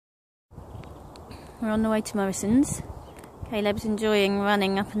We're on the way to Morrison's. Caleb's enjoying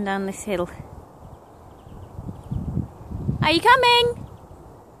running up and down this hill. Are you coming?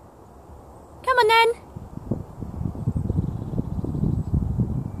 Come on then.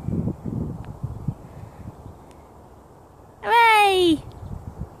 Hooray!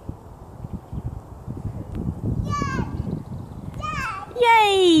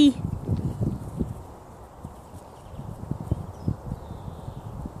 Yay!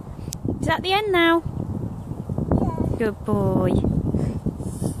 Is that the end now? Yeah. Good boy.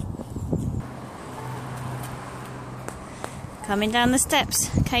 Coming down the steps.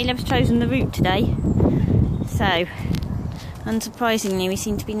 Caleb's chosen the route today. So, unsurprisingly, we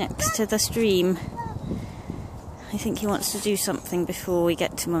seem to be next to the stream. I think he wants to do something before we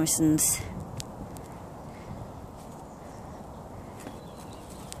get to Morrison's.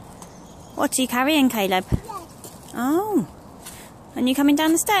 What are you carrying, Caleb? Yeah. Oh, and you coming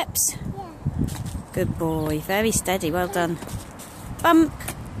down the steps? Yeah. Good boy, very steady, well done. Bump!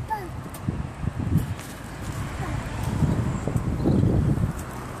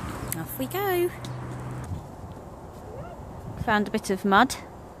 Off we go. Found a bit of mud,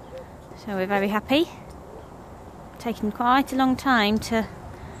 so we're very happy. Taken quite a long time to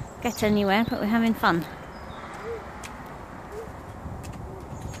get anywhere, but we're having fun.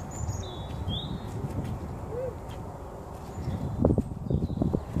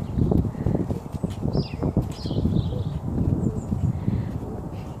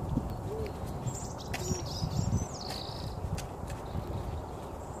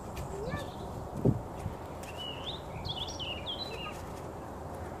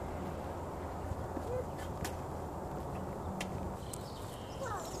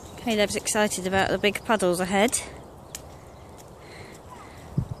 Caleb's excited about the big puddles ahead.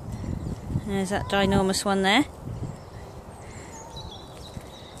 There's that ginormous one there.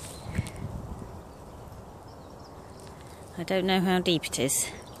 I don't know how deep it is.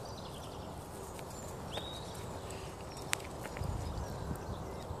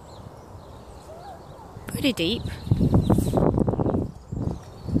 Pretty deep.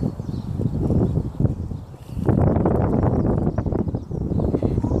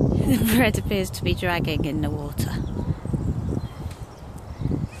 The bread appears to be dragging in the water.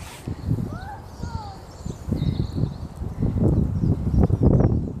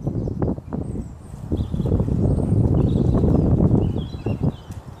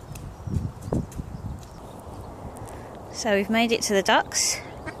 So we've made it to the ducks.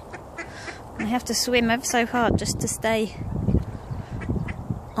 I have to swim ever so hard just to stay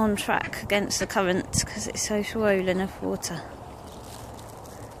on track against the current because it's so swollen of water.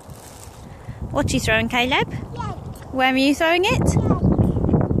 What are you throwing, Caleb? Yeah. Where are you throwing it? Yeah.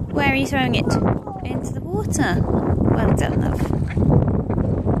 Where are you throwing it? Into the water. Well done, love.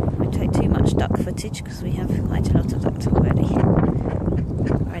 Won't take too much duck footage because we have quite a lot of ducks already.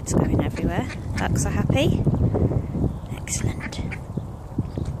 Red's going everywhere. Ducks are happy. Excellent.